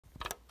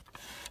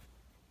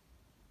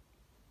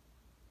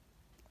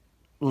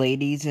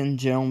Ladies and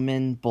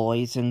gentlemen,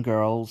 boys and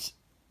girls,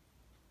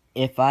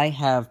 if I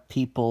have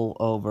people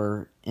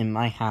over in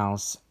my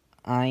house,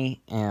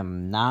 I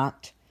am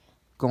not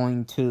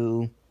going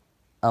to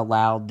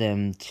allow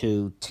them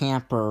to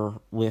tamper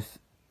with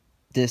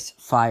this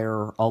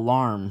fire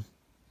alarm.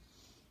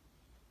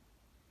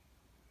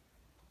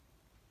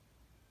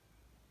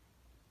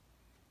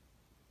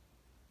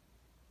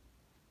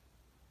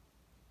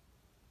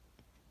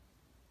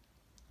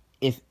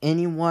 If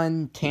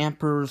anyone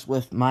tampers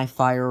with my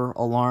fire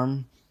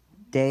alarm,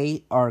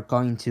 they are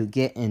going to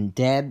get in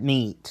dead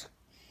meat.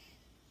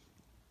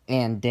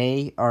 And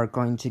they are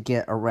going to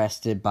get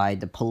arrested by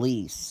the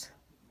police.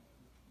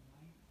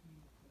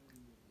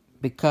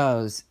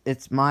 Because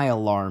it's my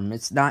alarm,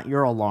 it's not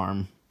your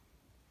alarm.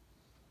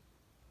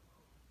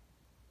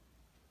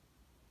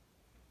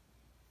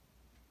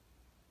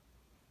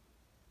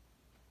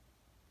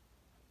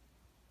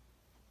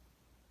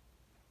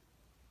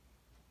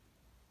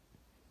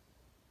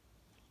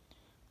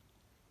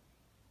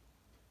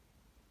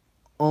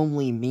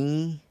 Only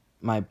me,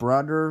 my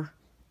brother,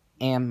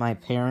 and my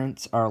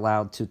parents are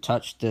allowed to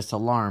touch this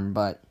alarm,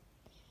 but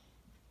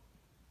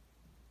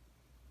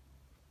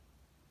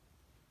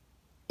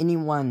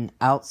anyone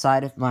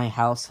outside of my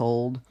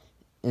household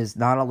is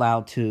not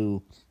allowed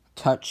to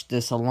touch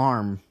this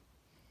alarm.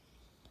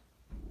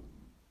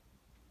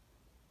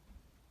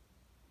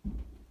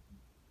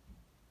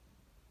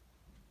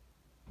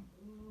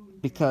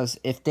 Because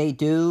if they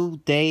do,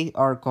 they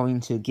are going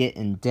to get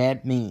in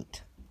dead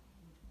meat.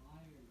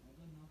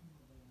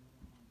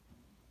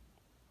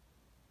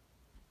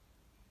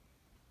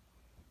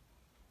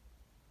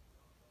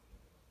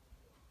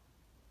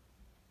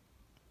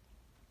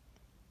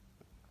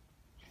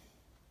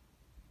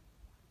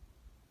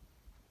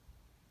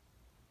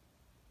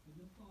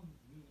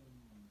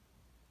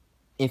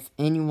 If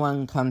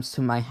anyone comes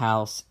to my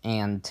house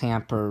and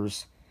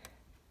tampers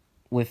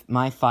with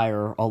my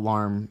fire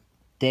alarm,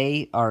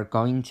 they are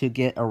going to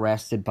get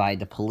arrested by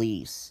the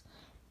police.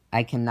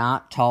 I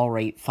cannot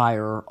tolerate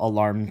fire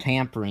alarm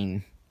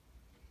tampering.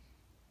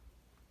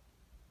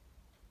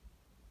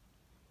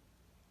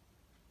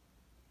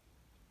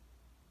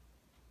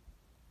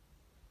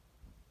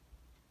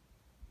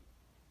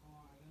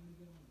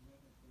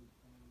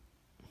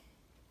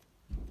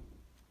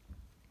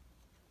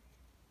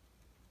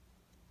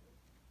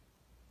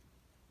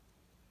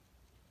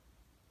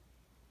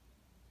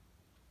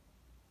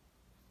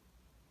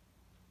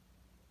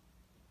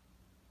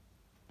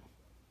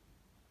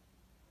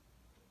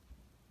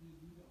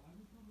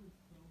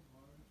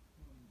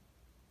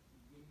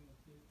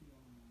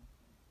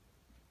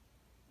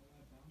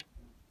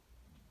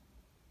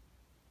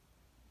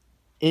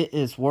 It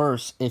is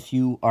worse if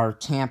you are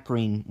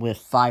tampering with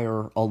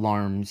fire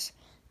alarms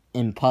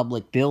in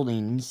public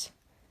buildings,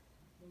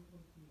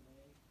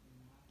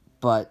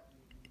 but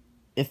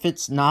if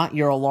it's not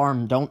your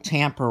alarm, don't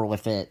tamper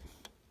with it.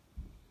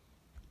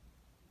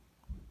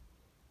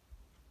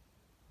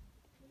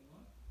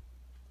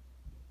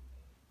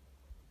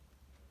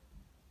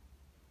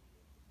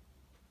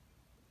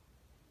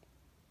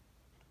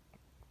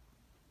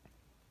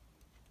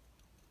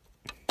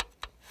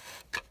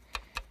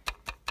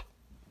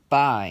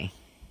 Bye.